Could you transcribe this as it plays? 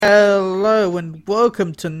Hello and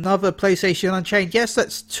welcome to another PlayStation Unchained. Yes,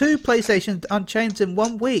 that's 2 PlayStation Unchained in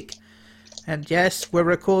 1 week. And yes, we're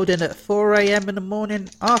recording at 4 AM in the morning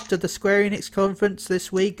after the Square Enix conference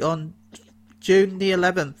this week on June the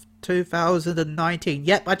 11th, 2019.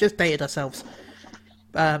 Yep, I just dated ourselves.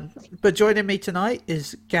 But joining me tonight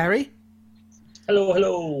is Gary. Hello,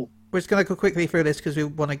 hello. We're just going to go quickly through this because we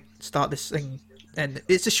want to start this thing. And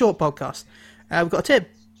it's a short podcast. We've got Tim.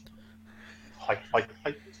 Hi.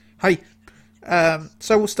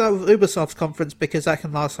 So we'll start with Ubisoft's conference because that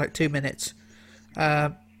can last like 2 minutes.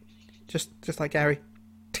 Just like Gary.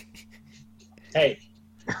 Hey,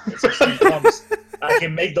 it's 16 pumps. I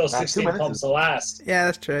can make those 16 pumps last. Yeah,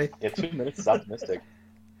 that's true. Yeah, 2 minutes is optimistic.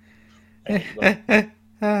 Anyway,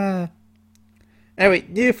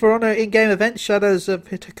 new For Honor in-game event, Shadows of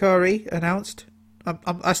Hitakari, announced.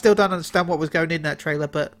 I still don't understand what was going in that trailer,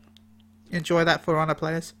 but enjoy that, For Honor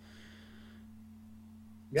players.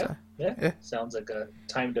 Yeah. Sounds like a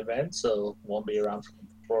timed event, so won't be around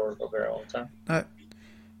for a very long time. No.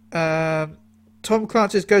 Tom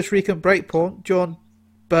Clancy's Ghost Recon Breakpoint, John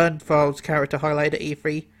Bernthald's character highlighted at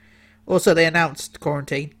E3. Also, they announced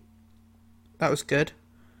Quarantine. That was good.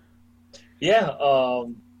 Yeah, what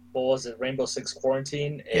was it? Rainbow Six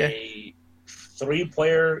Quarantine, a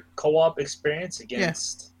 3-player co-op experience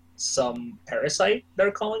against some parasite, they're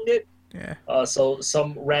calling it. Yeah. So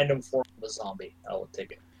some random form of a zombie. I will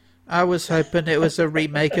take it. I was hoping it was a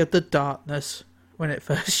remake of The Darkness when it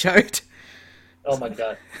first showed. Oh my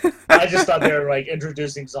god. I just thought they were like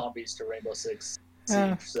introducing zombies to Rainbow Six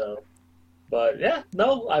Siege, so. But yeah,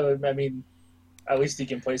 no, I mean, at least you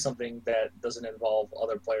can play something that doesn't involve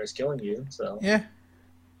other players killing you, so. Yeah.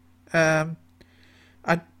 I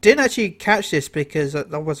didn't actually catch this because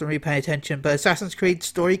I wasn't really paying attention, but Assassin's Creed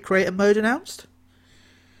Story Creator Mode announced?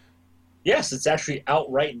 Yes, it's actually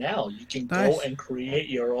out right now. You can go and create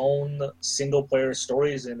your own single-player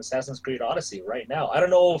stories in Assassin's Creed Odyssey right now. I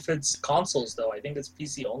don't know if it's consoles, though. I think it's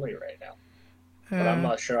PC only right now. But I'm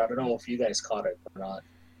not sure. I don't know if you guys caught it or not.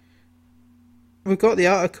 We've got the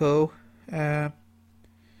article. I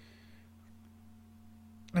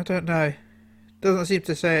don't know. Doesn't seem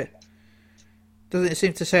to say it. Doesn't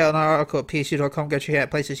seem to say it on our article at PC.com. Go check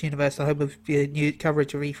out PlayStation Universe, the home of the new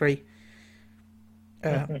coverage of E3.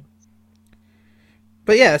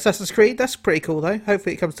 But yeah, Assassin's Creed, that's pretty cool though.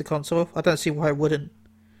 Hopefully it comes to console. I don't see why it wouldn't.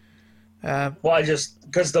 Well,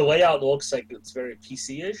 because the layout looks like it's very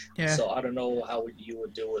PC-ish, yeah. So I don't know how you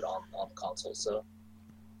would do it on console. So,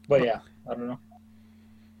 but yeah, I don't know.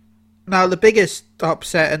 Now the biggest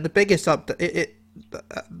upset and the biggest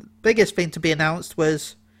biggest thing to be announced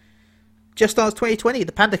was Just Dance 2020.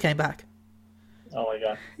 The Panda came back. Oh my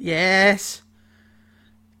god! Yes.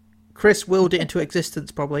 Chris willed it into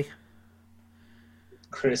existence, probably.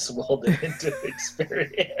 Chris willed it into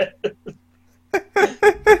experience.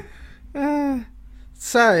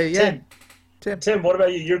 So yeah, Tim, what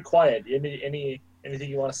about you? You're quiet. Anything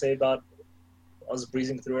you want to say about us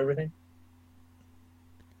breezing through everything?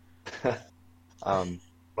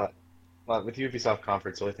 But with Ubisoft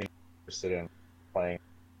conference, the only thing I'm interested in playing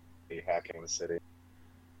the hacking the city.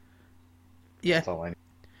 Yeah. That's all I need.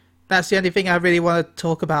 That's the only thing I really want to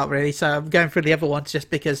talk about, really. So I'm going through the other ones just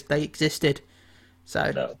because they existed.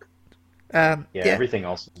 So, no. Everything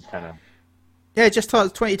else is kind of. Yeah, Just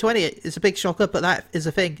Dance 2020 is a big shocker, but that is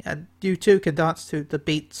a thing, and you too can dance to the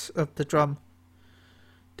beats of the drum.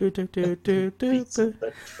 Beats of the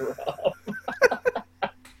drum.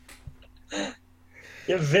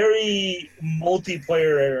 A very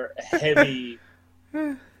multiplayer heavy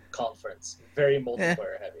conference. Very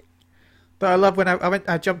multiplayer heavy. But I love when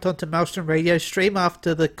I jumped onto Maelstrom Radio stream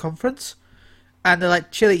after the conference, and they're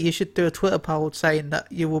like, Chili, you should do a Twitter poll saying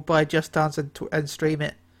that you will buy Just Dance and stream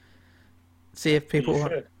it. See if people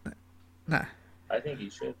want. No. I think you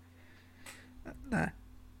should. No.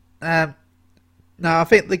 No, I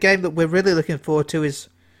think the game that we're really looking forward to is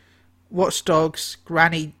Watch Dogs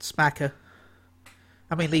Granny Smacker.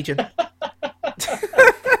 I mean Legion.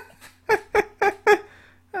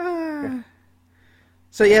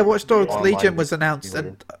 So yeah, Watch Dogs Legion was announced,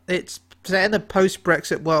 and it's set in a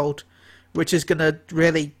post-Brexit world, which is going to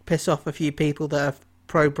really piss off a few people that are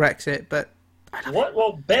pro-Brexit. But what?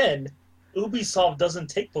 Well, Ben, Ubisoft doesn't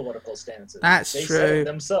take political stances. That's they true. Said it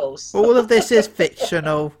themselves. All of this is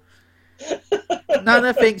fictional. None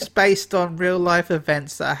of it's based on real-life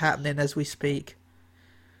events that are happening as we speak.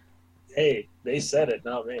 Hey, they said it,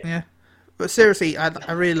 not me. Yeah, but seriously, I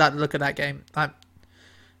really like the look of that game.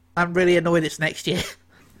 I'm really annoyed it's next year.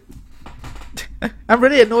 I'm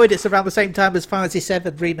really annoyed it's around the same time as Final Fantasy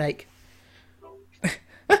VII Remake.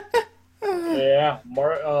 Yeah, Yeah,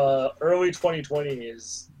 early 2020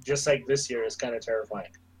 is just like this year is kind of terrifying.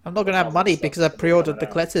 I'm not going to have money because I pre-ordered the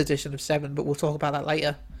collector's edition of 7, but we'll talk about that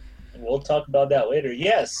later. We'll talk about that later.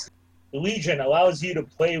 Yes, Legion allows you to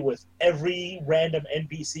play with every random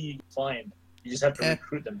NPC you find. You just have to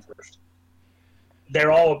recruit them first.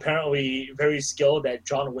 They're all apparently very skilled at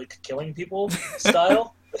John Wick killing people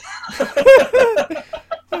style.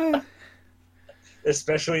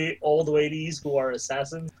 Especially old ladies who are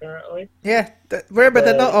assassins, apparently. Yeah, remember,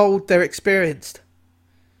 they're not old, they're experienced.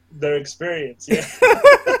 They're experienced, yeah.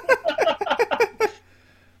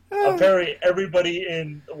 Apparently, everybody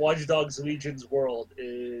in Watch Dogs Legion's world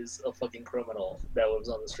is a fucking criminal that lives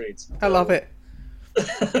on the streets. I love it.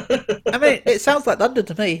 I mean, it sounds like London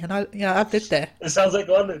to me, and I've lived there. It sounds like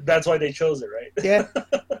London. That's why they chose it, right? Yeah.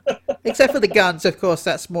 Except for the guns, of course.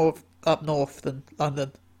 That's more up north than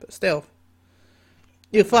London, but still,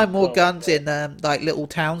 you'll find more guns in like little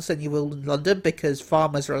towns than you will in London because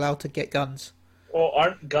farmers are allowed to get guns. Well,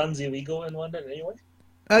 aren't guns illegal in London anyway?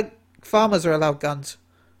 Farmers are allowed guns.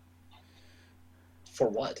 For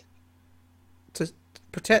what? To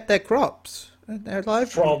protect their crops and their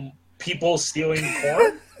lives from people stealing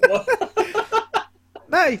corn.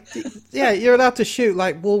 No, yeah, you're allowed to shoot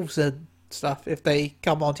like wolves and stuff if they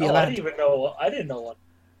come onto your land. I didn't know what.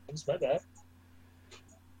 It's my bad.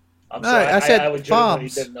 I'm no, sorry. I said I legitimately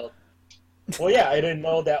farms. didn't know. Well, yeah, I didn't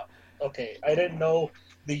know that. Okay, I didn't know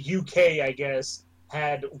the UK, I guess,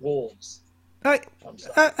 had wolves. I'm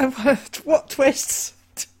sorry. What twists?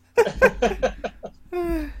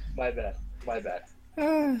 My bad.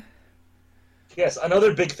 Yes,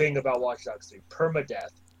 another big thing about Watch Dogs 3,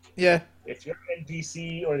 permadeath. Yeah. If your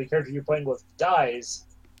NPC or the character you're playing with dies,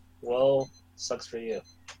 well, sucks for you.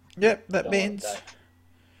 Yep, that means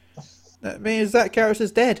that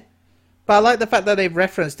character's dead. But I like the fact that they've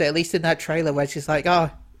referenced it, at least in that trailer, where she's like,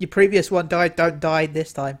 "Oh, your previous one died, don't die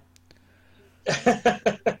this time."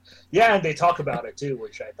 Yeah, and they talk about it too,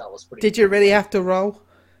 which I thought was pretty. Did you really have to roll?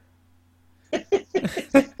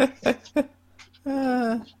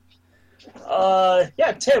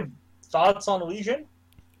 Yeah, Tim, thoughts on Legion?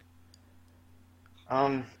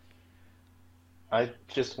 I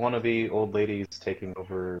just want to be old ladies taking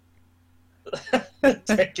over.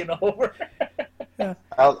 Taking over. Yeah.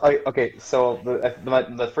 Okay, so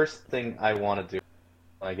the first thing I want to do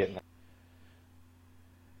when I get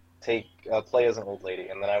play as an old lady,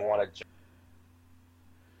 and then I want to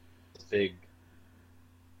big.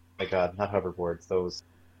 Oh my God, not hoverboards. Those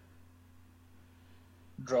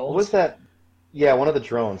drones. What was that? Yeah, one of the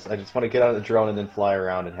drones. I just want to get on the drone and then fly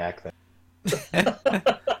around and hack them.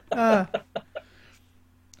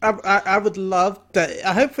 I would love that.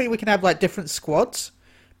 Hopefully, we can have like different squads,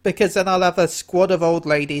 because then I'll have a squad of old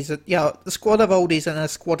ladies, a squad of oldies and a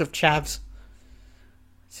squad of chavs.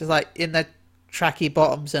 So like in their tracky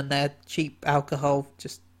bottoms and their cheap alcohol,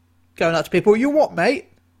 just going up to people. You what, mate?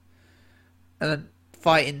 And then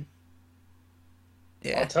fighting.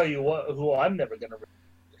 Yeah. I'll tell you what. Who I'm never gonna recruit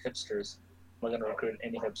hipsters. I'm not gonna recruit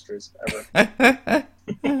any hipsters ever.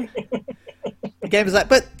 The game is like,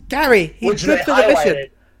 but Gary, he's good for the mission.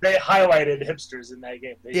 They highlighted hipsters in that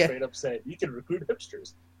game. They straight up said, "You can recruit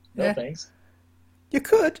hipsters." No thanks. You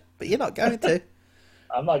could, but you're not going to.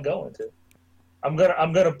 I'm not going to. I'm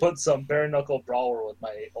gonna put some bare knuckle brawler with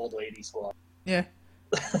my old lady squad. Yeah.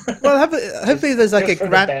 Well, hopefully there's like a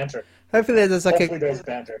grand. Hopefully there's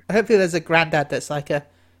banter. Hopefully there's a granddad that's like a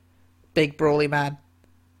big brawly man.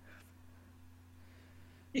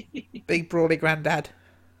 Big brawly granddad.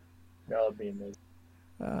 That would be amazing.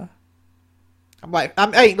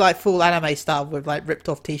 I'm eating like full anime style with like ripped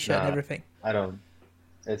off t-shirt and everything. I don't.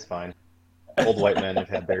 It's fine. Old white men have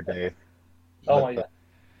had their day. Oh my God.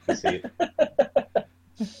 See.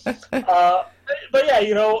 But yeah,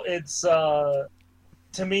 it's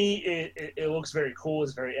to me it looks very cool.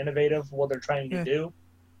 It's very innovative what they're trying to do.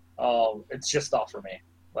 It's just not for me.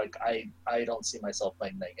 Like I don't see myself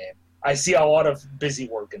playing that game. I see a lot of busy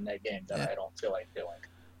work in that game that I don't feel like doing.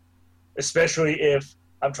 Especially if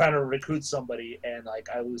I'm trying to recruit somebody and like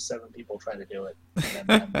I lose 7 people trying to do it, and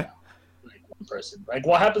then I'm down, like one person. Like,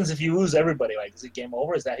 what happens if you lose everybody? Like, is it game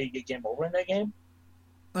over? Is that how you get game over in that game?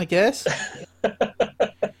 I guess.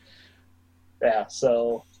 Yeah.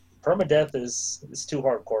 So permadeath is too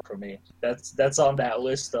hardcore for me. That's on that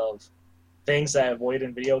list of things I avoid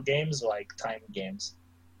in video games, like time games.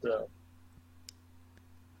 So.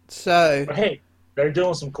 But hey, they're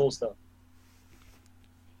doing some cool stuff.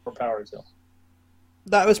 For Power Zone.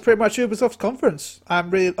 That was pretty much Ubisoft's conference.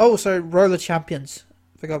 Roller Champions.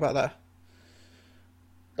 Forgot about that.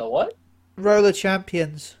 The what? Roller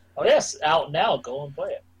Champions. Oh yes, out now. Go and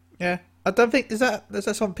play it. Yeah, I don't think that's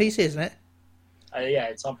on PC, isn't it? Yeah,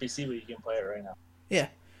 it's on PC, but you can play it right now. Yeah,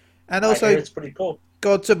 and I also hear it's pretty cool.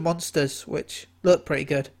 Gods and Monsters, which look pretty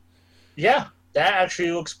good. Yeah, that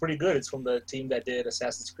actually looks pretty good. It's from the team that did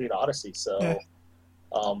Assassin's Creed Odyssey, so Yeah.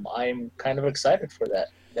 I'm kind of excited for that.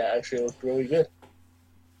 That actually looked really good.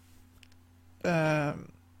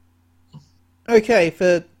 Okay,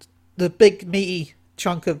 for the big meaty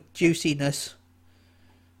chunk of juiciness,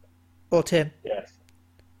 or Tim. Yes.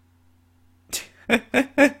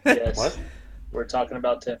 Yes. What? We're talking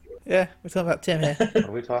about Tim. Yeah, we're talking about Tim here. What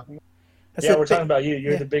are we talking about? That's Yeah, the we're talking big- about you.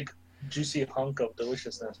 You're yeah. the big, juicy hunk of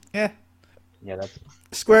deliciousness. Yeah, Yeah, that's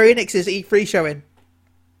Square Enix's E3 showing,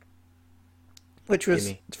 which was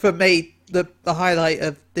Gimme. for me the highlight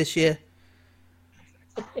of this year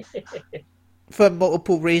for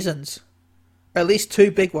multiple reasons, at least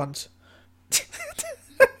two big ones.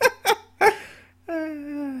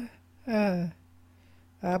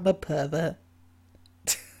 I'm a pervert.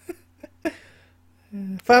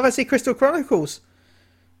 Final Fantasy Crystal Chronicles.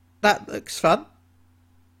 That looks fun.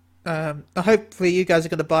 Hopefully you guys are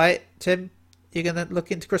going to buy it. Tim, you're going to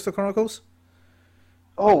look into Crystal Chronicles?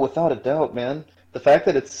 Oh, without a doubt, man. The fact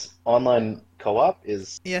that it's online co-op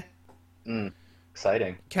is Yeah.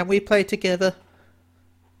 exciting. Can we play together?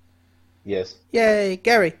 Yes. Yay,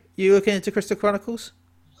 Gary, you looking into Crystal Chronicles?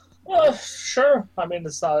 Well, sure. I mean,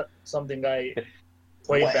 it's not something I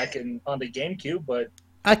played What? back on the GameCube, but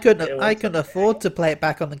I It couldn't was- afford to play it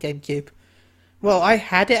back on the GameCube. Well, I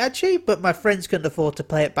had it actually, but my friends couldn't afford to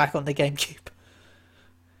play it back on the GameCube.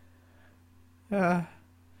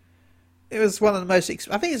 It was one of the most.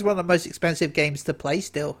 I think it's one of the most expensive games to play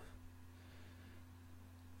still.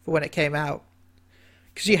 For when it came out,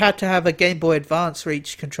 because you had to have a Game Boy Advance for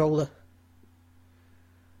each controller.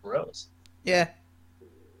 Rose. Yeah.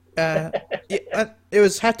 It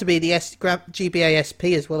was had to be the GBA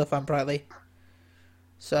SP as well, if I'm rightly.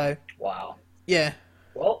 So Wow. yeah.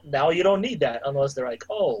 Well, now you don't need that unless they're like,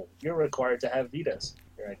 oh, you're required to have Vitas.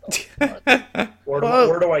 You're like, oh,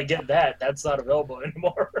 where do I get that? That's not available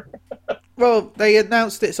anymore. Well, they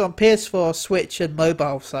announced it's on PS4, Switch, and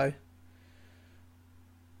mobile. So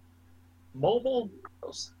Mobile?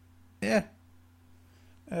 Gross. yeah.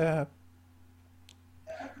 So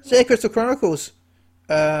yeah, Crystal Chronicles.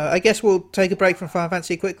 I guess we'll take a break from Final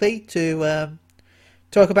Fantasy quickly to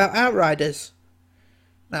talk about Outriders.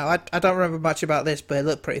 Now, I don't remember much about this, but it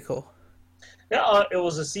looked pretty cool. Yeah, it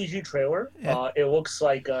was a CG trailer. Yeah. It looks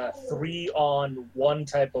like a 3-on-1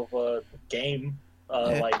 type of a game,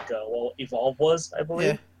 Yeah. Evolve was, I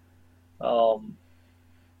believe. Yeah.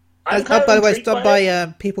 I'm By kind of the way, it's intrigued done by it.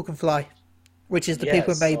 by People Can Fly, which is the Yeah,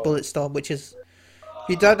 people who made so- Bulletstorm, which is... If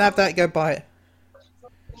you don't have that, go buy it.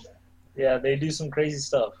 Yeah, they do some crazy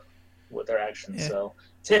stuff with their actions. Yeah. So,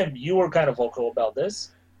 Tim, you were kind of vocal about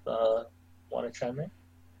this. Want to chime in?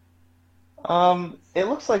 It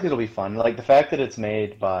looks like it'll be fun. Like the fact that it's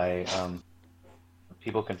made by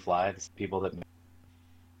People Can Fly, it's people that made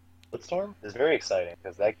Bulletstorm, is very exciting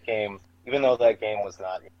because that game, even though that game was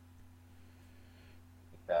not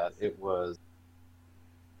that, it was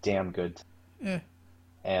damn good. Yeah.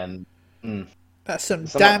 And That's some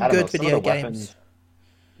Some of- damn I don't good know, some of video the games. weapons-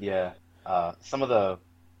 yeah, some of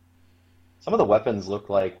the weapons look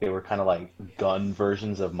like they were kind of like gun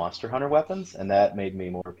versions of Monster Hunter weapons, and that made me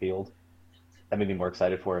more appealed. That made me more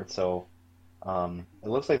excited for it. So it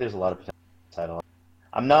looks like there's a lot of potential in the title.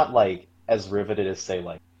 I'm not like as riveted as say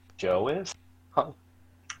like Joe is,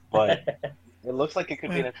 but it looks like it could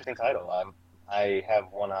be an interesting title. I have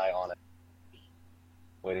one eye on it,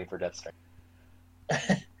 waiting for Death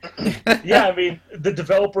Stranding. Yeah, I mean, the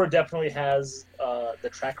developer definitely has the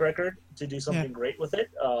track record to do something great with it.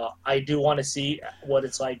 I do want to see what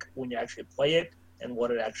it's like when you actually play it and what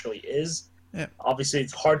it actually is. Yeah. Obviously,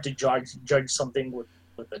 it's hard to judge something with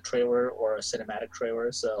a trailer or a cinematic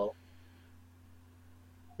trailer. So,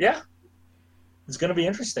 yeah, it's going to be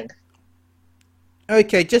interesting.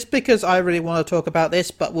 Okay, just because I really want to talk about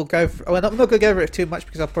this, but we'll go... I'm not going to go over it too much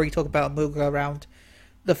because I'll probably talk about it and we'll go around.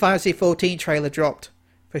 The Final Fantasy 14 trailer dropped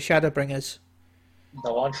for Shadowbringers.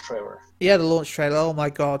 The launch trailer. Yeah, the launch trailer. Oh my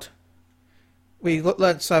god, we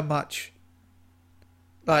learned so much.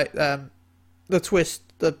 Like the twist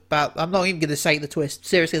about. I'm not even going to say the twist.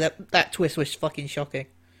 Seriously, that twist was fucking shocking.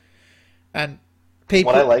 And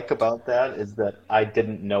people, What I like about that is that I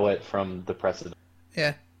didn't know it from the precedent.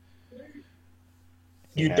 yeah,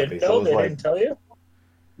 You Happy. didn't So it know? was They like- didn't tell you?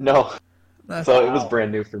 No, no, so it was Wow.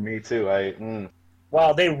 brand new for me too.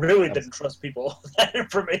 Wow, they really didn't trust people with that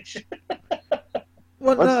information.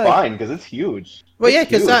 well, That's no. fine because it's huge. Well, yeah,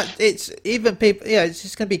 It's because huge. that it's even people. Yeah, it's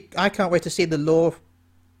just going to be. I can't wait to see the lore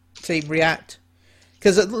team react.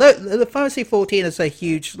 Because the Final Fantasy 14 is a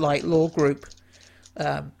huge like lore group,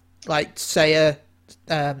 like Seiya,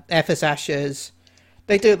 FS Ashes.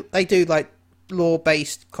 They do like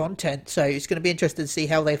lore-based content, so it's going to be interesting to see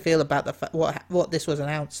how they feel about what this was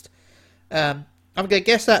announced. I'm going to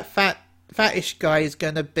guess that fattish guy is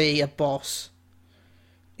going to be a boss.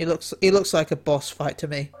 He looks like a boss fight to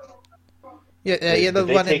me. Yeah, the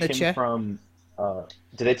one in the chair.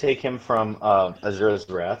 Did they take him from Azura's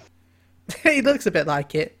Wrath? He looks a bit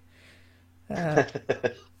like it. I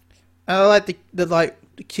like the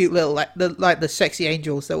cute little the sexy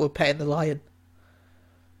angels that were petting the lion.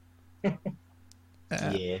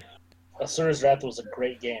 Yeah. Azura's Wrath was a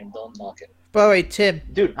great game. Don't knock it. By the way, Tim.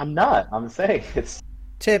 Dude, I'm not. I'm saying it's.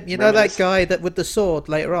 Tim, you know that guy that with the sword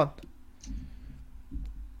later on?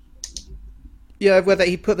 Yeah, whether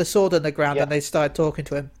he put the sword on the ground and they started talking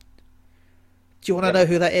to him. Do you want to know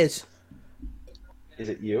who that is? Is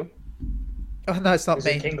it you? Oh no, it's not is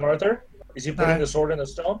me. It King Arthur? Is he putting the sword in the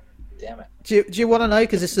stone? Damn it. Do you want to know?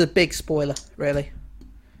 Because this is a big spoiler, really.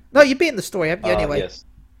 No, you've beaten the story, haven't you, anyway? Yes.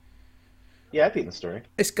 Yeah, I've beaten the story.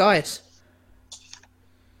 It's Gaius.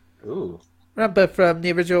 Ooh. Remember from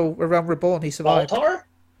the original Realm Reborn, he survived. Baltar?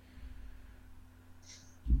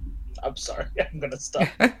 I'm sorry, I'm gonna stop.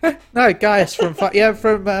 No, Gaius from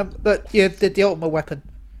the ultimate weapon.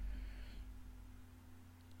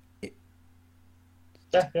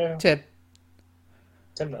 Yeah. Tim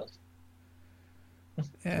knows.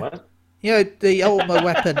 Yeah. What? You know, the ultimate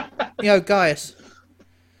weapon. You know, Gaius.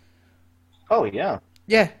 Oh yeah.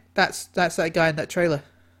 Yeah, that's that guy in that trailer.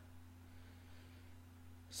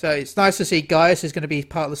 So it's nice to see Gaius is going to be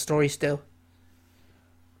part of the story still.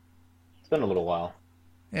 It's been a little while.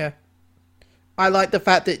 Yeah. I like the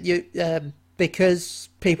fact that you, because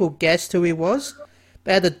people guessed who he was,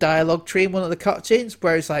 they had a dialogue tree in one of the cutscenes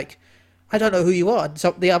where it's like, I don't know who you are. And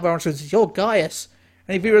so the other answer is, you're Gaius.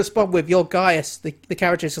 And if you respond with, you're Gaius, the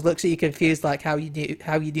character just looks at you confused, like how you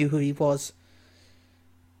knew who he was.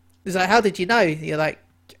 It's like, how did you know? You're like,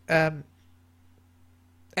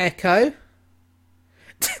 Echo?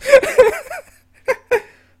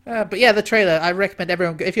 But yeah, the trailer, I recommend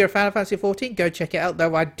everyone, if you're a fan of Fantasy 14, go check it out,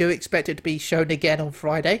 though I do expect it to be shown again on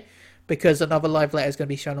Friday, because another live letter is going to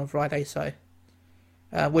be shown on Friday, so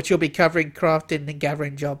which will be covering crafting and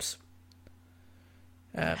gathering jobs.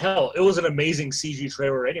 Hell, it was an amazing CG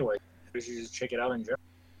trailer anyway. You should just check it out in general.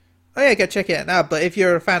 Oh yeah, go check it out now, but if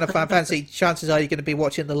you're a fan of Final Fantasy, chances are you're going to be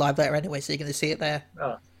watching the live letter anyway, so you're going to see it there.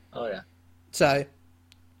 Oh yeah. So,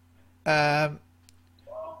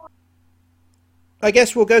 I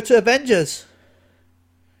guess we'll go to Avengers.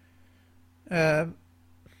 Yeah,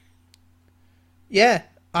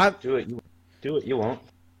 Do it. You won't.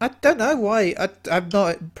 I don't know why. I'm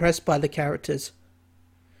not impressed by the characters.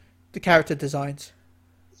 The character designs.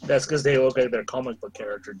 That's because they look like their comic book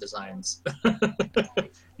character designs.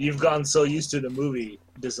 You've gotten so used to the movie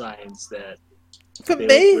designs that. For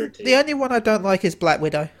me, the only one I don't like is Black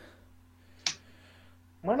Widow.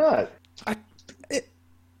 Why not?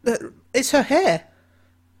 It's her hair.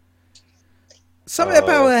 Something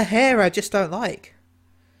about her hair I just don't like.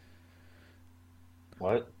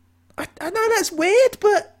 What? I know that's weird,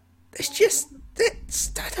 but it's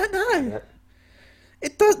I don't know. Yeah.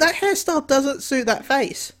 That hairstyle doesn't suit that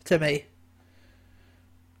face to me.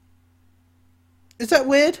 Is that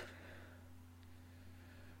weird?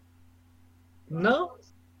 No.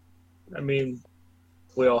 I mean,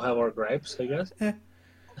 we all have our gripes, I guess. Yeah.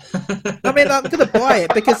 I mean, I'm going to buy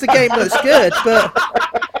it because the game looks good, but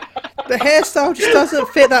the hairstyle just doesn't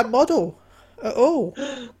fit that model at all.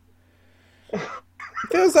 It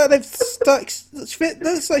feels like they've stuck.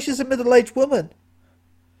 Looks like she's a middle-aged woman.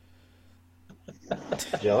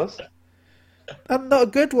 Jealous? And not a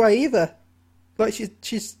good way either. Like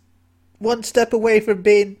she's one step away from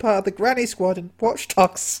being part of the Granny Squad in Watch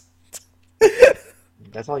Dogs.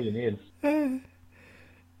 That's all you need. Oh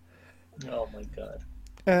my god.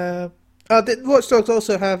 Did Watch Dogs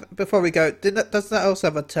also have, before we go, doesn't that also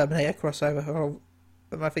have a Terminator crossover, or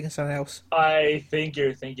am I thinking something else? I think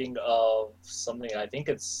you're thinking of something, I think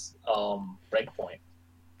it's Breakpoint.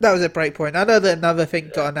 That was a Breakpoint. I know that another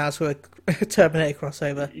thing got announced with a Terminator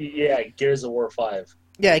crossover. Yeah, Gears of War 5.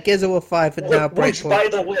 Yeah, Gears of War 5 and now Breakpoint. Which, by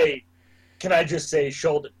the way, can I just say,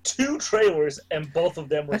 showed 2 trailers and both of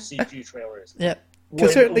them were CG trailers. Yeah.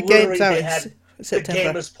 Considering the game's out in The September.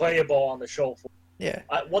 game is playable on the show. Yeah.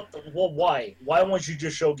 Why? Why won't you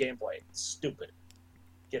just show gameplay? It's stupid.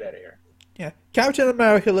 Get out of here. Yeah. Captain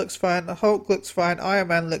America looks fine, the Hulk looks fine, Iron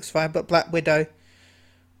Man looks fine, but Black Widow...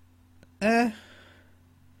 And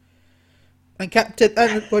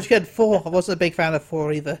well, she had 4. I wasn't a big fan of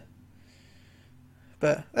 4 either.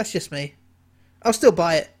 But that's just me. I'll still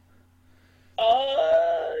buy it.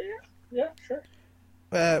 Yeah, sure.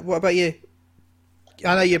 What about you?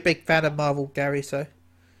 I know you're a big fan of Marvel, Gary. So.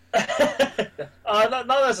 Not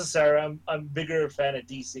necessarily. I'm a bigger fan of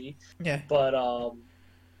DC. Yeah. But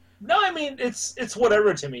no, I mean it's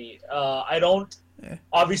whatever to me. I don't. Yeah.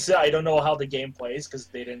 Obviously, I don't know how the game plays because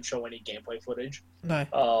they didn't show any gameplay footage.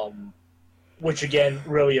 No. Which again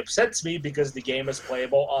really upsets me because the game is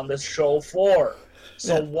playable on the show floor.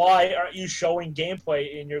 So Yeah. why aren't you showing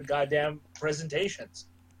gameplay in your goddamn presentations?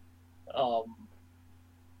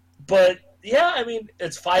 But yeah, I mean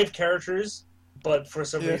it's 5 characters, but for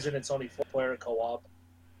some reason it's only 4-player co-op.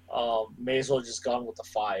 May as well just gone with the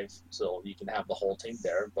 5, so you can have the whole team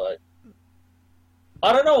there. But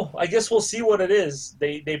I don't know. I guess we'll see what it is.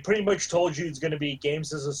 They pretty much told you it's going to be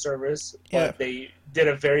games as a service, but they did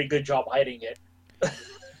a very good job hiding it.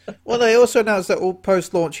 Well, they also announced that all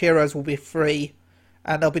post-launch heroes will be free,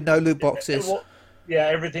 and there'll be no loot boxes. Well, yeah,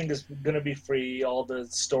 everything is going to be free. All the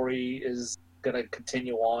story is going to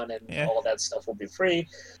continue on, and all that stuff will be free.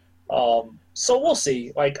 So we'll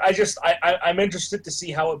see. Like, I'm interested to see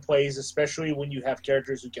how it plays, especially when you have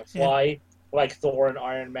characters who can fly, like Thor and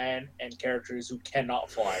Iron Man, and characters who cannot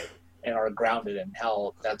fly and are grounded, and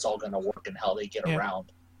how that's all going to work and how they get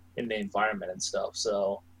around in the environment and stuff.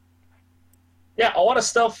 So, yeah, a lot of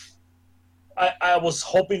stuff I was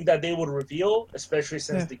hoping that they would reveal, especially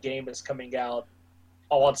since the game is coming out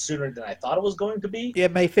a lot sooner than I thought it was going to be. Yeah,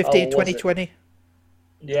 May 15, 2020.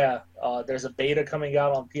 Yeah, there's a beta coming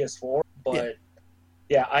out on PS4, but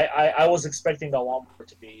I was expecting a lot more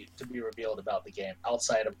to be revealed about the game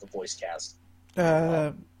outside of the voice cast,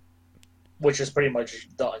 which is pretty much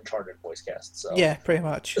the Uncharted voice cast. So yeah, pretty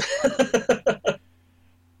much.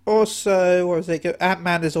 Also, what was it?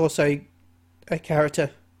 Ant-Man is also a character.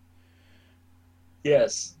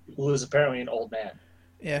 Yes, who is apparently an old man.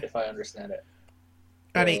 Yeah, if I understand it.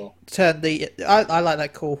 And he turned I like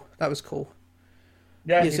that. Cool. That was cool.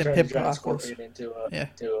 Yeah, he turned the giant scorpion into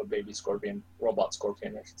a baby scorpion, robot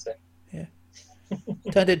scorpion, I should say. Yeah.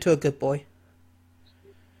 Turned into a good boy.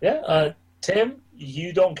 Yeah, Tim,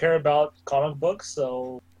 you don't care about comic books,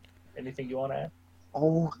 so anything you want to add?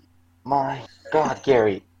 Oh my God,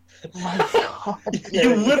 Gary. My God, Gary.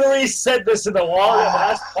 You literally said this in the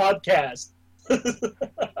last podcast.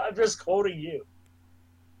 I'm just quoting you.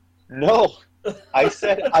 No, I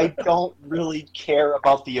said I don't really care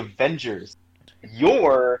about the Avengers.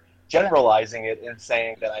 You're generalizing it and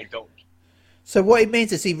saying that I don't. So what he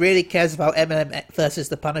means is he really cares about Eminem versus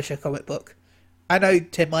the Punisher comic book. I know,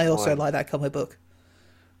 Tim, I also like that comic book.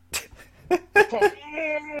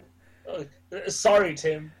 Sorry,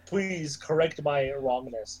 Tim. Please correct my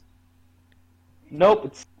wrongness. Nope,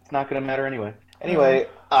 it's not going to matter anyway. Anyway,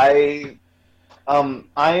 I'm...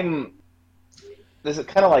 This is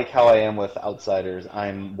kind of like how I am with Outsiders.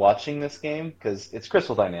 I'm watching this game because it's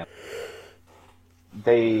Crystal Dynamics.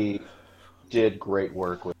 They did great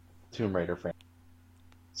work with Tomb Raider franchise.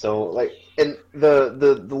 So, like, and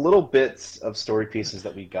the little bits of story pieces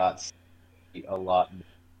that we got a lot.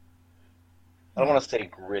 I don't want to say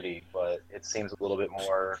gritty, but it seems a little bit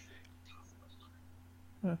more.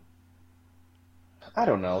 I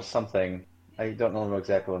don't know, something. I don't know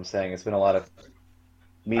exactly what I'm saying. It's been a lot of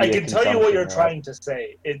media. I can tell you what you're trying to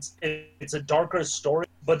say. It's a darker story,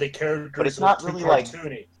 but the characters but it's not really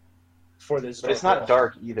cartoony for this. But it's not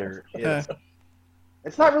dark either.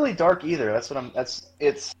 It's not really dark either. That's what I'm.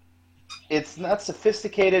 It's not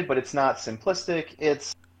sophisticated, but it's not simplistic.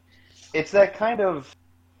 It's that kind of.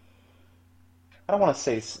 I don't want to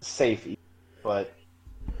say safe, but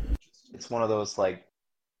it's one of those like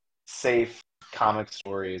safe comic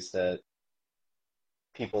stories that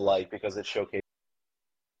people like because it showcases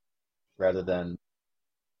rather than,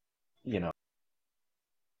 you know.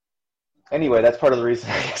 Anyway, that's part of the reason.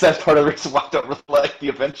 I guess that's part of the reason why I don't really like the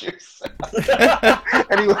Avengers.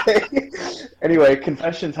 anyway,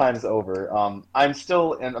 confession time's over. I'm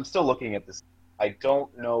still looking at this. I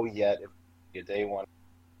don't know yet if it'll be a day one,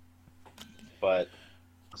 but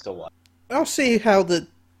I'm still watching. I'm going to see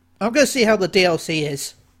how the DLC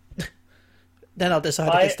is. Then I'll decide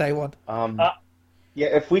if it's day one. Yeah,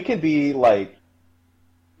 if we can be,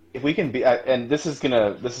 and this is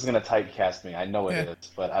gonna typecast me. I know it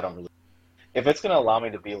is, but I don't really. If it's gonna allow me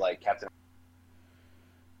to be like Captain,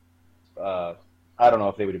 I don't know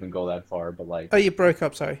if they would even go that far, but like. Oh, you broke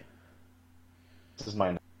up. Sorry. This is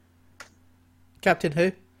mine. Captain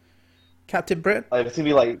who? Captain Britain? If it's gonna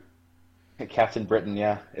be like Captain Britain,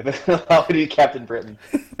 yeah. If it's gonna allow me to be Captain Britain,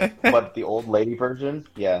 but the old lady version,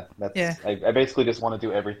 yeah. I basically just want to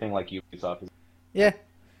do everything like Ubisoft. Yeah.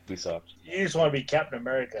 Ubisoft. You just want to be Captain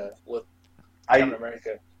America with Captain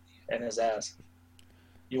America and his ass.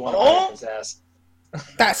 You want to bite his ass.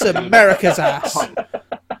 That's America's ass.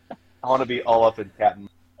 I want to be all up in Captain.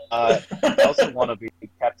 I also want to be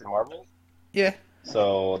Captain Marvel. Yeah.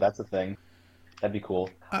 So that's a thing. That'd be cool.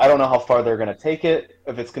 I don't know how far they're going to take it,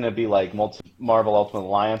 if it's going to be like Marvel Ultimate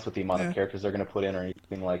Alliance with the amount of characters they're going to put in or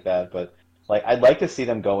anything like that, but like I'd like to see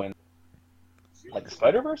them go in like the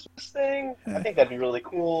Spider-Verse thing. I think that'd be really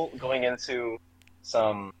cool, going into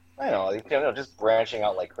some, I don't know, just branching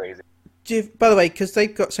out like crazy. By the way, because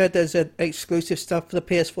they've said there's an exclusive stuff for the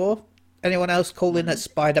PS4, anyone else calling that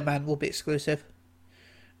Spider-Man will be exclusive?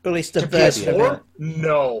 Or at least the version of it.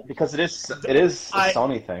 No, because it is a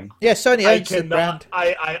Sony thing. Yeah, Sony owns the brand.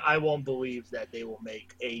 I won't believe that they will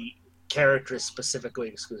make a character specifically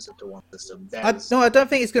exclusive to one system. No, I don't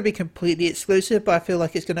think it's going to be completely exclusive, but I feel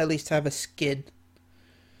like it's going to at least have a skin.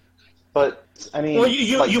 But I mean, well,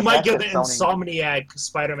 you might get the Insomniac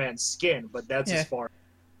Spider-Man skin, but that's as far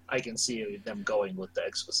I can see them going with the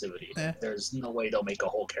exclusivity. Yeah. There's no way they'll make a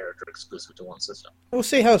whole character exclusive to one system. We'll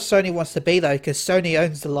see how Sony wants to be, though, because Sony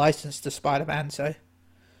owns the license to Spider-Man, so...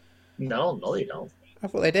 No, they don't. I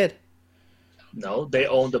thought they did. No, they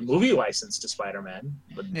own the movie license to Spider-Man,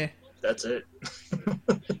 but that's it.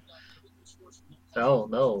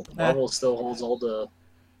 No. Marvel still holds all the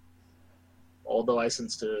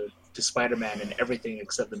license to Spider-Man and everything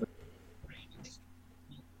except the movie.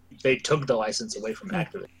 They took the license away from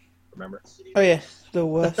Activision. Remember? Oh yeah, the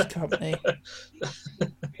worst company.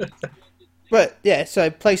 But yeah, so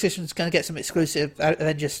PlayStation's going to get some exclusive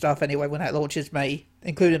Avengers stuff anyway when that launches May,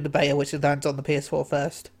 including the beta, which lands on the PS4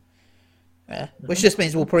 first. Yeah, which just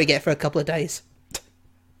means we'll probably get it for a couple of days.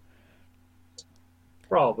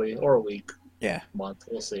 Probably, or a week. Yeah, month.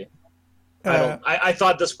 We'll see. I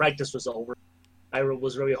thought this practice was over. I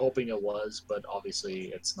was really hoping it was, but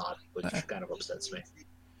obviously it's not, which kind of upsets me.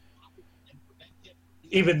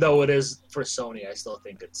 Even though it is for Sony, I still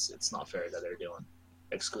think it's not fair that they're doing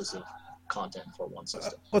exclusive content for one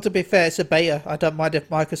system. Well, to be fair, it's a beta. I don't mind if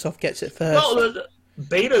Microsoft gets it first. No, the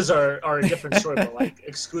betas are a different story, but like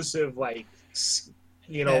exclusive, like,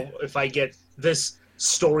 if I get this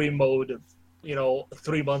story mode,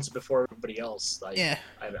 3 months before everybody else, I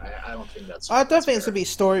don't think that's. I don't think it's gonna be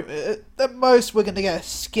story. At most, we're gonna get a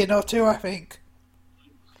skin or two, I think.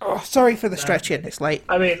 Oh, sorry for the stretching. It's late.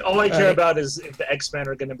 I mean, all I care about is if the X-Men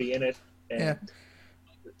are going to be in it. And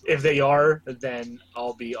if they are, then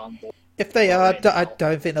I'll be on board. If they are, I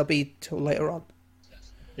don't think they'll be till later on.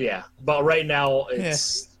 Yeah, but right now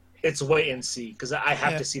it's wait and see, because I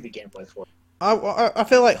have to see the gameplay for it. I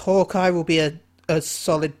feel like Hawkeye will be a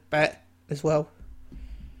solid bet as well.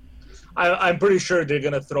 I'm pretty sure they're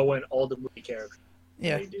going to throw in all the movie characters.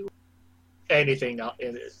 Yeah. They do anything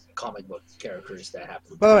in comic book characters that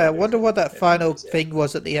happen. By the way, I wonder what that final thing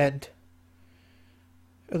was at the end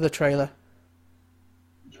of the trailer.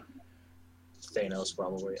 Thanos,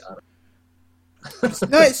 probably. I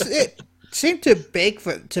don't know. No, it seemed too big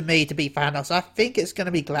to me to be Thanos. I think it's going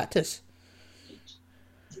to be Galactus.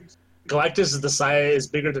 Galactus is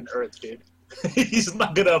bigger than Earth, dude. He's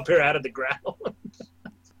not going to appear out of the ground.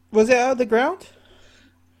 Was it out of the ground?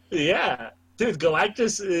 Yeah. Dude,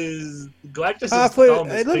 Galactus is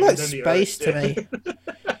it looked like space to me.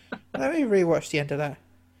 Let me rewatch the end of that.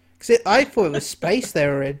 Because I thought it was space they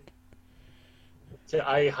were in.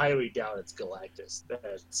 I highly doubt it's Galactus.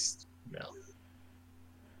 No.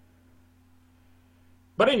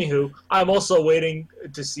 But anywho, I'm also waiting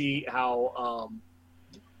to see how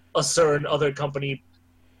a certain other company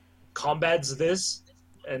combats this,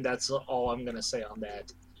 and that's all I'm gonna say on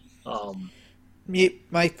that. Mute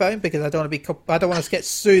my phone because I don't want us to get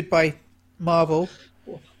sued by Marvel.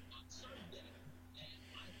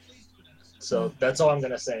 So that's all I'm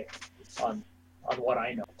gonna say on what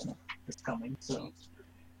I know is coming. So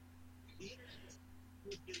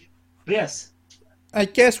yes, I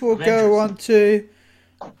guess we'll go on to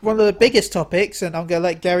one of the biggest topics, and I'm gonna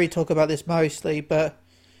let Gary talk about this mostly. But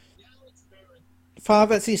Final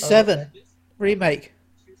Fantasy VII Remake.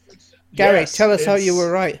 Gary, tell us how you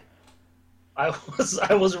were right. I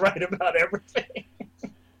was right about everything.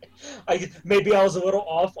 Maybe I was a little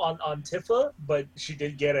off on Tifa, but she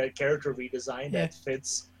did get a character redesign that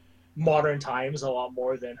fits modern times a lot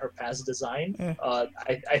more than her past design.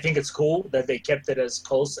 I think it's cool that they kept it as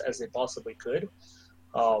close as they possibly could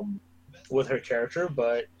with her character,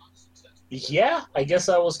 but yeah, I guess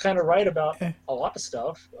I was kind of right about a lot of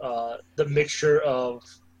stuff. The mixture of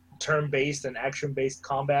turn-based and action-based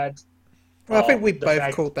combat. Well, I think we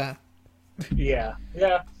both called that. Yeah.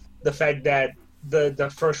 The fact that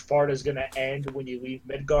the first part is going to end when you leave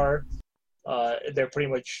Midgar. They're pretty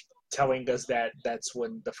much telling us that that's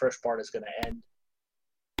when the first part is going to end.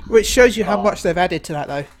 Which shows you how much they've added to that,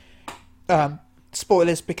 though.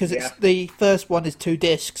 spoilers because it's the first one is 2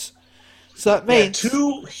 discs. So that means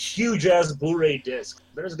 2 huge ass Blu-ray discs.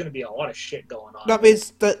 There's going to be a lot of shit going on. That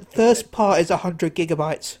means the first part is 100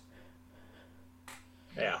 gigabytes.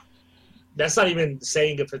 Yeah, that's not even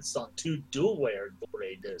saying if it's on 2 dual-layered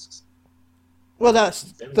Blu-ray discs. Well,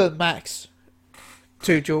 that's the max.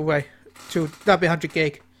 2 dual-ray. That'd be 100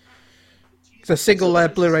 gig. So single-layer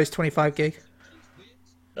Blu-ray is 25 gig.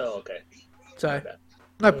 Oh, okay. So,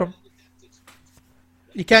 no problem.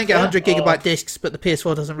 You can get 100 gigabyte discs, but the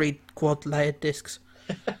PS4 doesn't read quad-layered discs.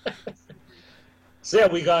 So yeah,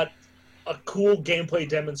 we got a cool gameplay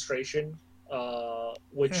demonstration,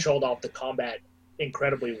 which showed off the combat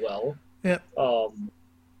incredibly well. Yeah.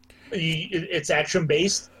 It's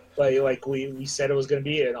action-based, like we said it was going to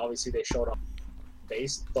be, and obviously they showed off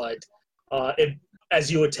based. But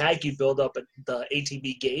as you attack, you build up the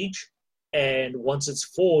ATB gauge, and once it's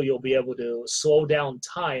full, you'll be able to slow down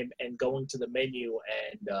time and go into the menu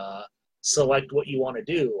and select what you want to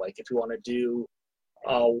do. Like if you want to do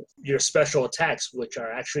your special attacks, which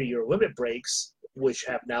are actually your limit breaks, which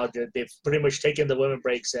have now they've pretty much taken the limit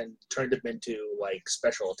breaks and turned them into like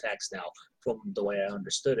special attacks now, from the way I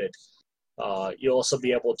understood it. You'll also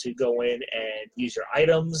be able to go in and use your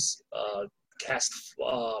items, cast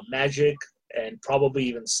magic, and probably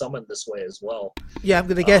even summon this way as well. Yeah, I'm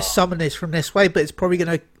going to guess summon is from this way, but it's probably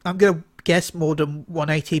I'm going to guess more than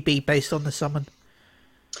 180B based on the summon.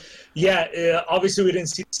 Yeah, obviously we didn't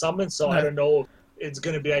see the summon, so I don't know if it's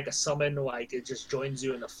going to be like a summon, like it just joins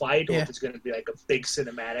you in the fight, or if it's going to be like a big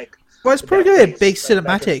cinematic. Well, it's probably going to be a big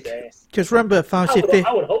cinematic, because remember Final Fantasy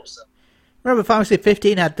I would hope so. Remember Final Fantasy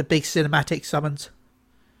 15 had the big cinematic summons.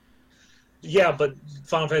 Yeah, but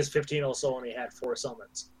Final Fantasy 15 also only had 4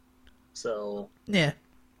 summons. So yeah,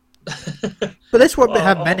 but this won't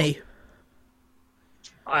have many.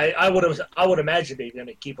 I would imagine they're going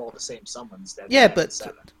to keep all the same summons. But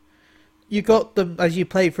 7. You got them as you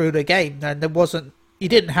played through the game, and you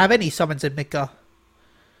didn't have any summons in Midgar.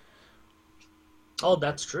 Oh,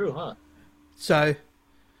 that's true, huh? So.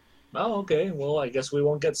 Oh, okay. Well, I guess we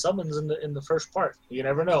won't get summons in the first part. You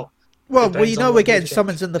never know. Well, we're getting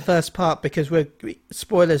summons in the first part because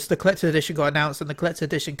spoilers. The collector's edition got announced, and the collector's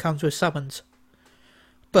edition comes with summons.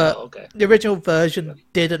 But the original version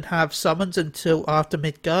didn't have summons until after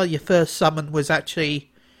Midgar. Your first summon was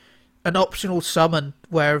actually an optional summon,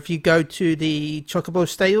 where if you go to the Chocobo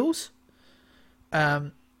stables,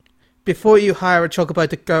 before you hire a Chocobo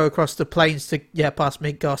to go across the plains to past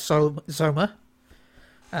Midgar Zoma,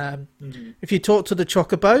 if you talk to the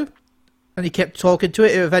Chocobo and you kept talking to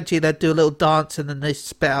it, eventually they'd do a little dance and then they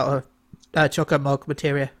spit out a Chocomog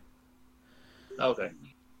materia. Okay.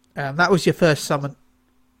 That was your first summon.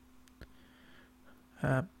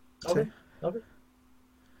 Okay.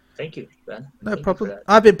 Thank you, Ben. No problem.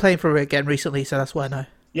 I've been playing for it again recently, so that's why I know.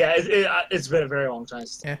 Yeah, it's been a very long time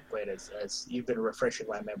since I played it. You've been refreshing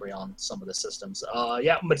my memory on some of the systems.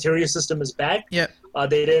 Materia system is back. Yeah.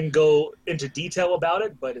 They didn't go into detail about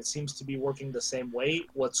it, but it seems to be working the same way.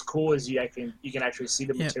 What's cool is you can actually see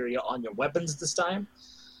the materia on your weapons this time.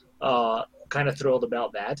 Kind of thrilled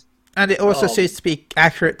about that. And it also seems to be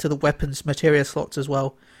accurate to the weapons materia slots as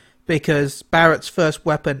well, because Barrett's first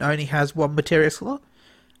weapon only has 1 materia slot,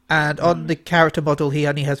 and on the character model he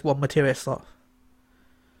only has 1 materia slot.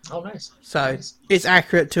 Oh, nice. So it's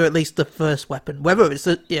accurate to at least the first weapon. Whether it's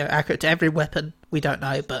accurate to every weapon, we don't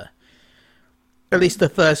know, but at least the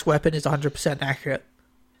first weapon is 100% accurate.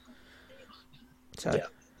 So. Yeah.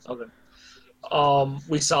 Okay.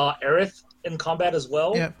 We saw Aerith in combat as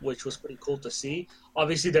well, which was pretty cool to see.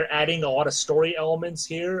 Obviously, they're adding a lot of story elements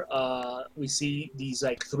here. We see these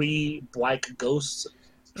like 3 black ghosts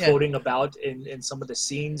floating about in some of the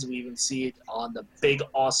scenes. We even see it on the big,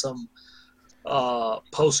 awesome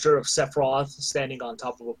poster of Sephiroth standing on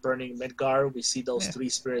top of a burning Midgar. We see those 3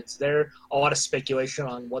 spirits there. A lot of speculation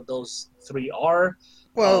on what those 3 are.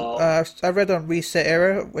 Well, I read on Reset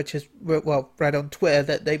Era, read on Twitter,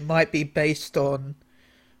 that they might be based on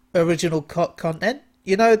original content.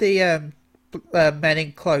 You know the men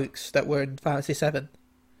in cloaks that were in Fantasy VII?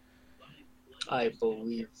 I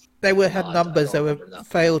believe. They had numbers that were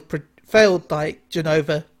failed like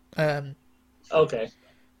Genova. Okay.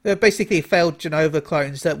 They're basically failed Genova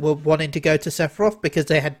clones that were wanting to go to Sephiroth because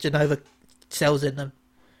they had Genova cells in them.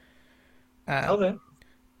 Okay.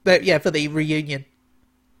 But for the reunion.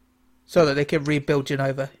 So that they can rebuild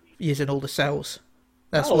Genova using all the cells.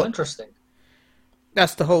 Interesting.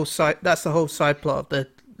 That's the whole side plot of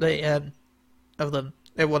of them.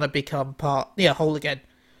 They want to become whole again.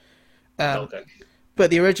 Okay. But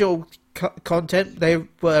the original content, they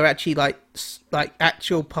were actually like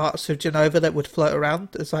actual parts of Genova that would float around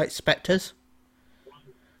as like spectres.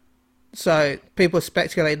 So people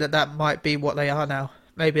speculate that might be what they are now.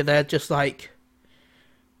 Maybe they're just like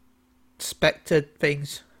Spectre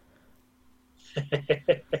things.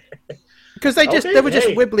 Because they were just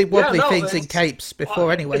wibbly wobbly things in capes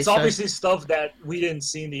before anyway. It's obviously stuff that we didn't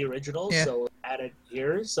see in the original, so added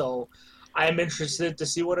here. So I'm interested to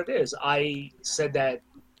see what it is. I said that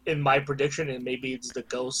in my prediction, and maybe it's the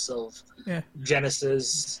ghosts of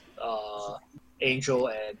Genesis, Angel,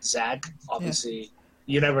 and Zack. Obviously,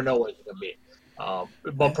 you never know what it's going to be.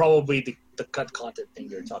 But probably the cut content thing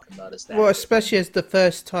you're talking about is that. Well, especially as the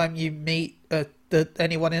first time you meet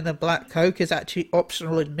anyone in a black cloak is actually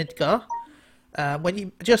optional in Midgar. When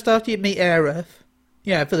you just after you meet Aerith,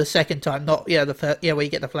 for the second time, not the first, where you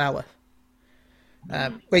get the flower.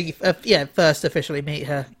 Where you first officially meet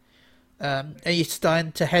her, and you're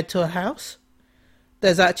starting to head to a house.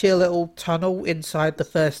 There's actually a little tunnel inside the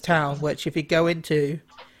first town, which if you go into,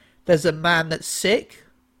 there's a man that's sick,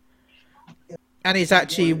 and he's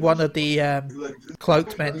actually one of the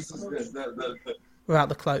cloaked men without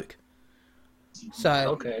the cloak. So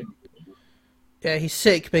okay. Yeah, he's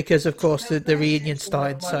sick because, of course, the reunion's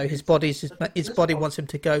starting, so his body wants him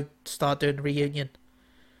to go start doing the reunion.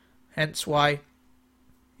 Hence why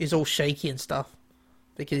he's all shaky and stuff.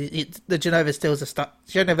 Because the Jenova cells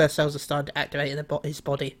are starting to activate in his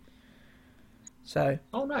body. So.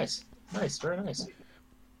 Oh, nice. Nice, very nice.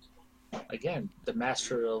 Again, the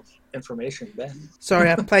master of information, Ben. Sorry,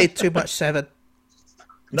 I played too much 7.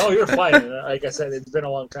 No, you're fine. Like I said, it's been a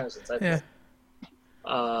long time since I played.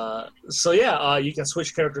 You can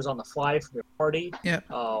switch characters on the fly from your party. Yeah.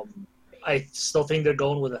 I still think they're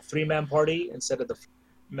going with a 3-man party instead of the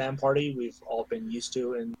man party we've all been used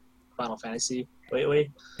to in Final Fantasy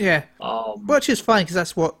lately. Yeah. Which is fine because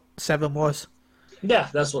that's what 7 was. Yeah,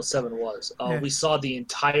 that's what 7 was. We saw the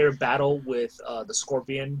entire battle with the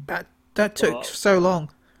Scorpion. That took so long.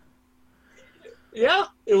 Yeah,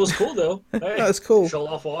 it was cool though. Hey, that was cool. Showed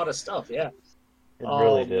off a lot of stuff. Yeah. It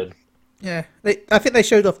really did. Yeah, I think they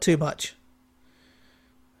showed off too much.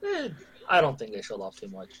 I don't think they showed off too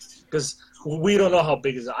much because we don't know how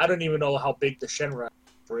big is it. I don't even know how big the Shenron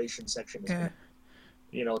operation section is.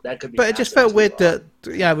 Yeah. That could be. But it just felt weird that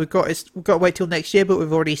we've got to wait till next year, but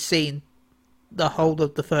we've already seen the whole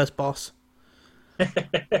of the first boss.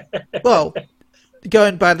 Well,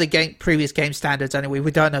 going by the previous game standards, anyway,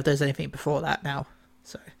 we don't know if there's anything before that now.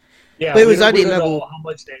 So. Yeah, but it was only we don't level. Know how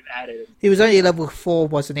much they've added. He was only level 4,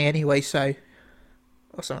 wasn't he? Anyway, so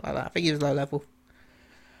or something like that. I think he was low level.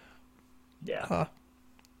 Yeah,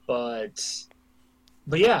 but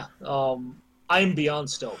yeah, I'm beyond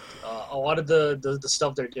stoked. A lot of the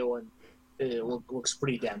stuff they're doing looks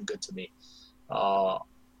pretty damn good to me. The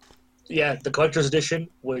collector's edition,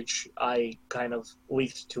 which I kind of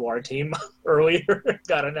leaked to our team earlier,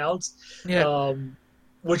 got announced. Yeah.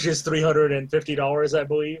 Which is $350, I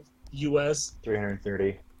believe. US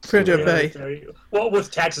 330. 330. Well, with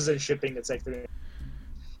taxes and shipping, it's like 300.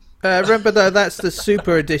 Remember though, that's the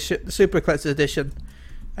super edition, the super collector's edition.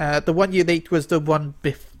 The one you leaked was the one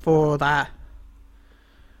before that.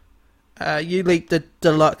 You leaked the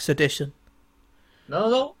deluxe edition.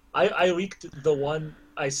 No. I leaked the one.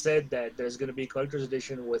 I said that there's going to be a collector's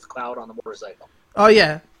edition with Cloud on the motorcycle. Oh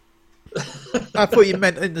yeah. I thought you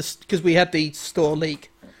meant in the because we had the store leak.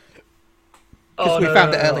 We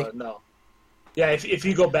found it early. No. Yeah, if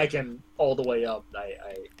you go back and all the way up,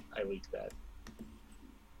 I leaked that.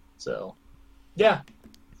 So, yeah,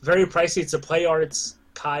 very pricey. It's a Play Arts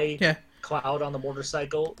Kai Cloud on the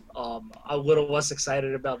motorcycle. A little less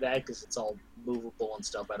excited about that because it's all movable and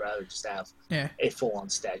stuff. I'd rather just have a full-on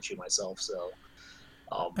statue myself. So,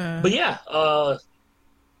 but yeah.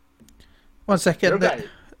 1 second. Go ahead.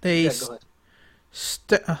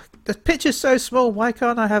 The picture's so small. Why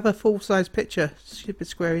can't I have a full-size picture? Stupid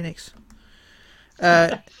Square Enix.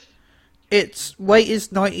 Its weight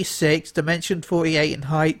is 96, dimension 48, and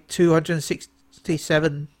height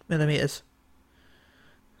 267 millimeters.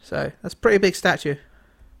 So that's a pretty big statue.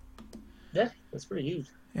 Yeah, that's pretty huge.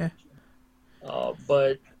 Yeah.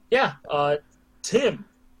 But yeah, Tim,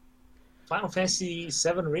 Final Fantasy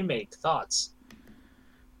VII Remake thoughts,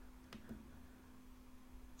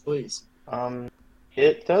 please.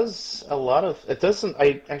 It does a lot of. It doesn't.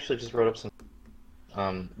 I actually just wrote up some.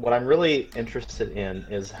 What I'm really interested in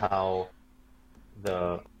is how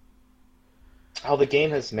the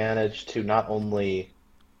game has managed to not only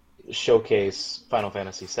showcase Final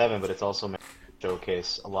Fantasy VII, but it's also managed to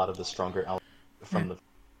showcase a lot of the stronger elements from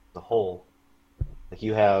the whole. Like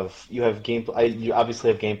you have gameplay. You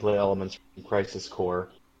obviously have gameplay elements from Crisis Core,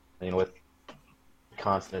 with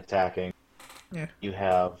constant attacking. Yeah. You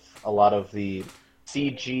have a lot of the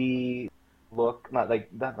CG look, not like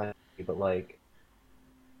but like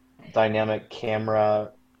dynamic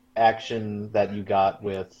camera action that you got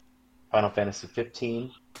with Final Fantasy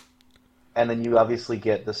 15, and then you obviously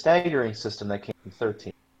get the staggering system that came from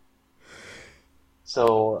 13.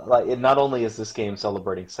 So like, it not only is this game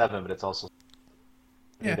celebrating 7, but it's also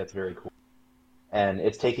I think that's very cool. And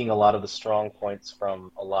it's taking a lot of the strong points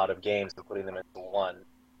from a lot of games and putting them into one.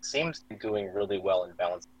 It seems to be doing really well in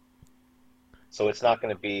balance. So it's not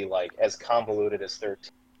going to be like as convoluted as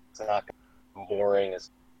 13. It's not going to be boring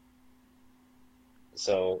as.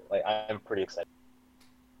 So like I'm pretty excited.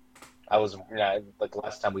 I was like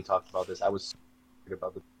last time we talked about this, I was worried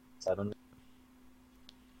about the 7,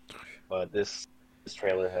 but this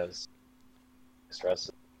trailer has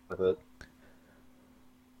stress with it.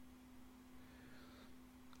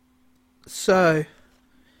 So,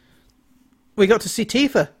 we got to see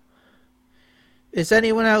Tifa. Is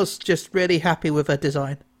anyone else just really happy with her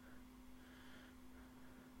design?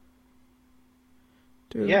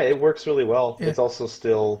 Yeah, it works really well. Yeah. It's also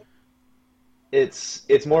still...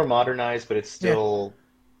 It's more modernized, but it's still,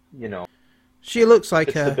 you know... She looks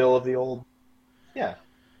like her. It's the bill of the old... Yeah.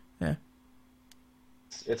 Yeah.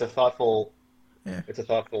 It's a thoughtful... Yeah. It's a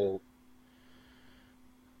thoughtful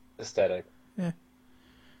aesthetic. Yeah.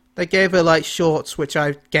 They gave her like shorts, which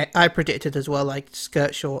I predicted as well, like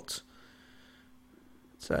skirt shorts.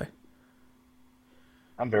 So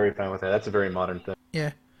I'm very fine with that. That's a very modern thing.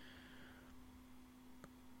 Yeah.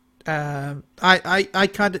 I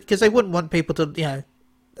kind of, because they wouldn't want people to, you know,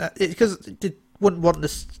 because they wouldn't want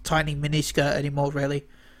this tiny mini skirt anymore, really.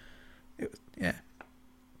 Yeah.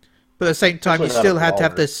 But at the same time, you still had to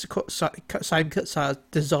have this same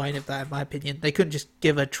design of that, in my opinion. They couldn't just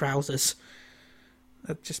give her trousers.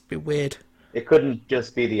 That'd just be weird. It couldn't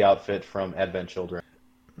just be the outfit from Advent Children.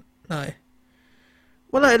 No.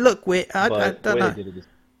 Well, it looked weird. I don't know.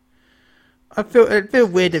 It'd feel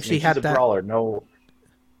weird if she had that. She's a brawler.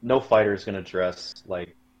 No fighter's gonna dress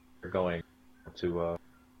like they're going to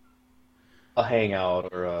a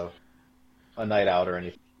hangout or a night out or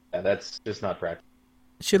anything. Yeah, that's just not practical.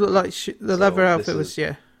 She looked like the leather outfit was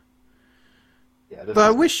Yeah, but I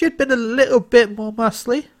wish she'd been a little bit more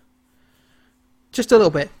muscly. Just a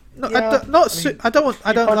little bit. I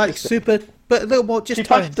don't like super, but a little more. Just she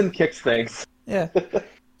punches and kicks things. Yeah,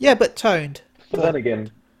 yeah, but toned. But then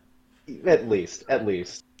again, at least.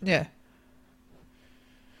 Yeah.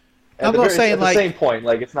 I'm not saying like at the same point.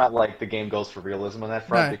 Like it's not like the game goes for realism on that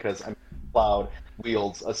front because Cloud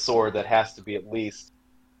wields a sword that has to be at least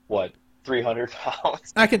 300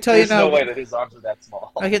 pounds. I can tell you now. There's no way that his arms are that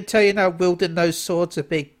small. I can tell you now, wielding those swords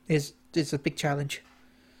is a big challenge.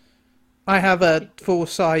 I have a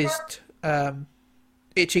full-sized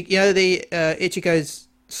Ichigo's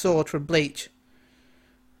sword from Bleach.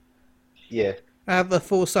 Yeah. I have a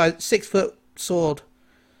full-size 6-foot sword,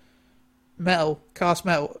 cast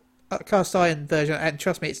iron version, and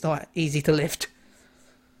trust me, it's not easy to lift.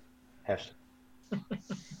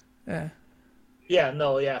 Yeah. Yeah,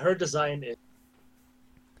 no, yeah, her design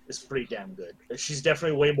is pretty damn good. She's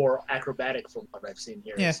definitely way more acrobatic from what I've seen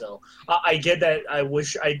here. Yeah. So I get that. I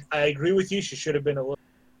agree with you. She should have been a little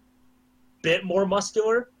bit more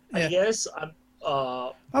muscular. I guess. I'm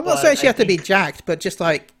not saying she had to be jacked, but just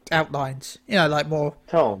like outlines. You know, like more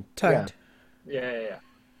toned. Yeah.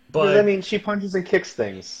 But I mean, she punches and kicks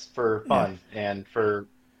things for fun and for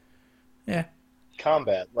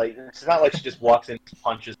combat. Like it's not like she just walks in and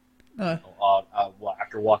punches.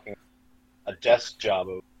 After walking a desk job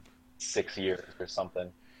of 6 years or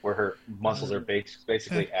something, where her muscles are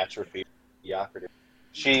basically atrophied.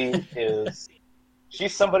 She's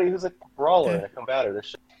somebody who's a brawler and a combator. There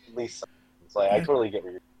should be at least something. It's like I totally get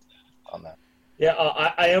where you're on that. Yeah,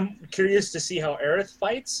 I am curious to see how Aerith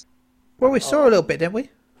fights. Well, we saw a little bit, didn't we?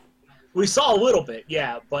 We saw a little bit,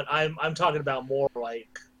 yeah, but I'm talking about more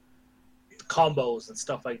like combos and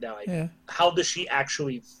stuff like that. Like, how does she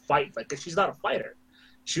actually fight? Like, 'cause she's not a fighter.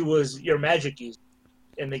 She was your magic user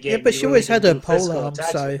in the game. Yeah, but she always had a pole arm,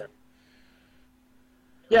 so...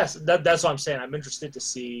 Yes, that's what I'm saying. I'm interested to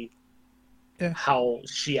see how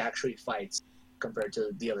she actually fights compared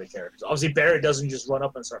to the other characters. Obviously, Barret doesn't just run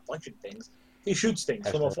up and start punching things. He shoots things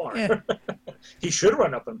from afar. Yeah. He should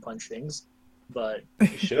run up and punch things, but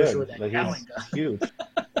he should. With that he's huge.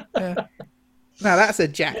 Now that's a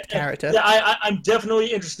jacked character. Yeah, I'm definitely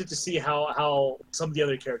interested to see how some of the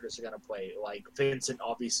other characters are going to play. Like Vincent,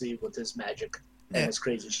 obviously, with his magic and his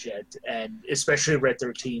crazy shit. And especially Red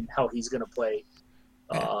 13, how he's going to play.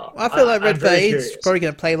 I feel like Red 13 is probably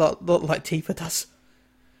going to play a lot like Tifa does.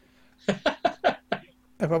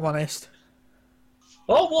 If I'm honest.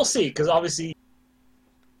 Well, we'll see, because obviously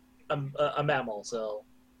I'm a mammal, so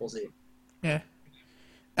we'll see. Yeah.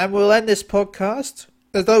 And we'll end this podcast.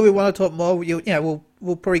 Although we want to talk more,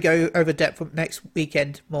 we'll probably go over depth from next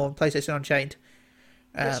weekend more on PlayStation Unchained.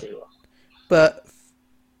 Yes, we will. But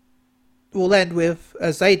we'll end with,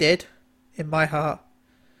 as they did, in my heart,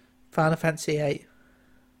 Final Fantasy VIII.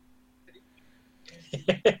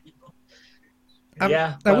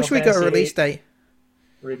 Yeah. I wish we got a release date.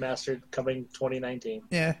 Remastered coming 2019.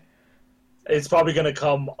 Yeah. It's probably going to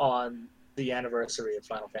come on the anniversary of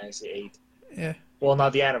Final Fantasy VIII. Yeah. Well,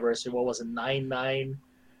 not the anniversary. What was it? 9/9/99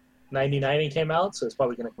 it came out, so it's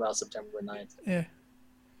probably going to come out September 9th. Yeah.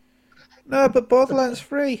 No, but Borderlands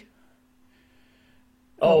 3.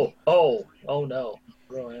 Oh no.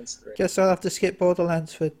 Borderlands 3. Guess I'll have to skip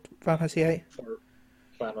Borderlands for Final Fantasy VIII.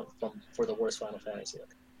 For the worst Final Fantasy.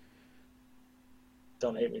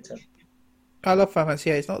 Don't hate me, Tim. I love Final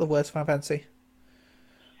Fantasy VIII. It's not the worst Final Fantasy.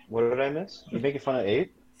 What did I miss? You making fun of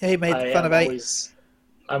 8? Yeah, he made fun of 8.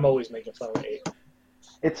 I'm always making fun of 8.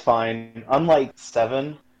 It's fine. Unlike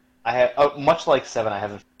 7, I have much like 7. I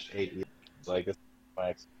haven't finished 8 yet. Like it's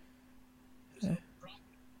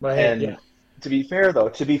my And to be fair, though,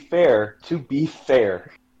 to be fair,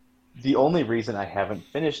 the only reason I haven't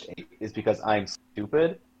finished 8 is because I'm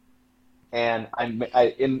stupid, and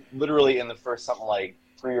literally in the first something like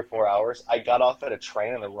 3 or 4 hours, I got off at a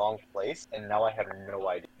train in the wrong place, and now I have no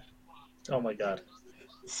idea. Oh my god.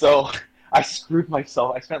 So I screwed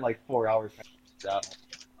myself. I spent like 4 hours trying to figure it out.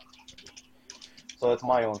 So that's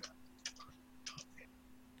my own.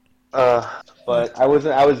 But I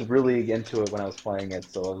was really into it when I was playing it,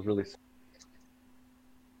 so I was really.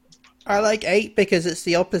 I like 8 because it's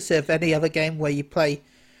the opposite of any other game where you gotta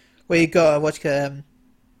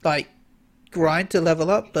like grind to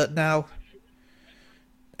level up. But now,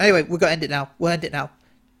 anyway, we've got to end it now. We'll end it now.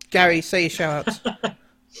 Gary, say your shout-outs.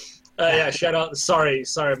 Yeah, shout out. Sorry,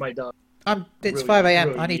 my dog. It's Really, 5 a.m.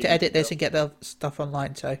 really I need to edit this and get the stuff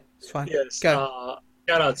online, so it's fine. Yes. Go.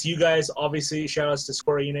 Shout out to you guys. Obviously, shout outs to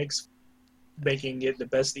Square Enix making it the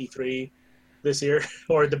best E3 this year,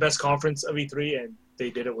 or the best conference of E3, and they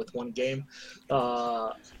did it with one game.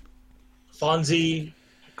 Fonzie,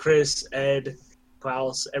 Chris, Ed,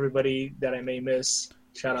 Klaus, everybody that I may miss.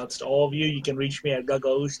 Shout outs to all of you. You can reach me at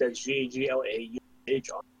Gagauch, that's GAGLAUH,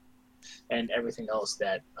 and everything else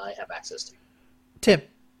that I have access to. Tim.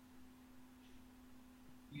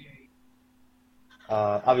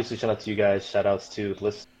 Obviously, shout out to you guys. Shout out to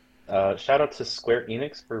Square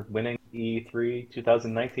Enix for winning E3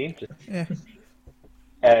 2019. Yeah.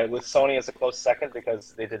 With Sony as a close second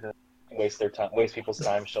because they didn't waste people's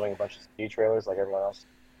time showing a bunch of CD trailers like everyone else.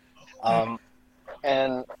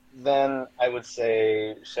 And then I would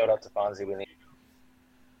say shout out to Fonzie winning.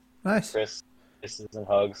 Nice. Chris, kisses and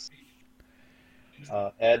hugs.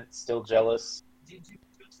 Ed, still jealous.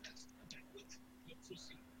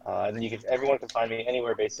 And then everyone can find me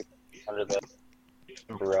anywhere basically under the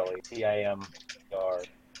Timberelli, TIMBR.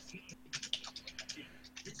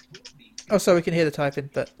 Oh, so we can hear the typing,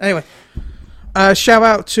 but anyway. Shout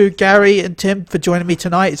out to Gary and Tim for joining me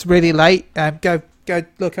tonight. It's really late. Go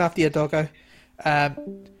look after your doggo. A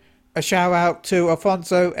shout out to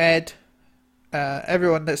Alfonso, Ed,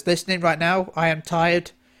 everyone that's listening right now. I am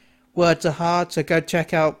tired. Words are hard, so go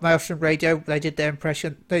check out Maelstrom Radio. They did their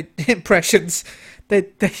impressions. They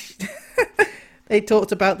they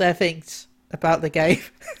talked about their things about the game,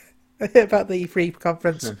 about the E3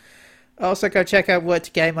 conference. Also, go check out Word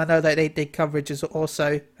to Game. I know that they did coverage as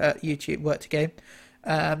also at YouTube Word to Game.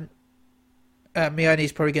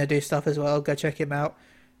 Mioni's probably going to do stuff as well. Go check him out.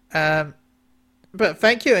 But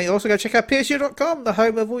thank you. And also go check out PSU.com, the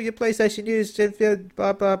home of all your PlayStation news,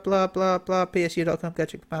 blah, blah, blah, blah, blah. PSU.com. Go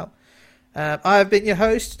check them out. I've been your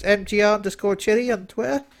host, MGR_Chili on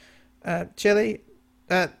Twitter. Chili.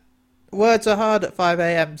 Words are hard at 5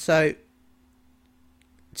 a.m. So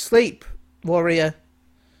sleep, warrior.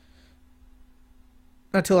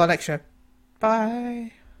 Until our next show.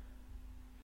 Bye.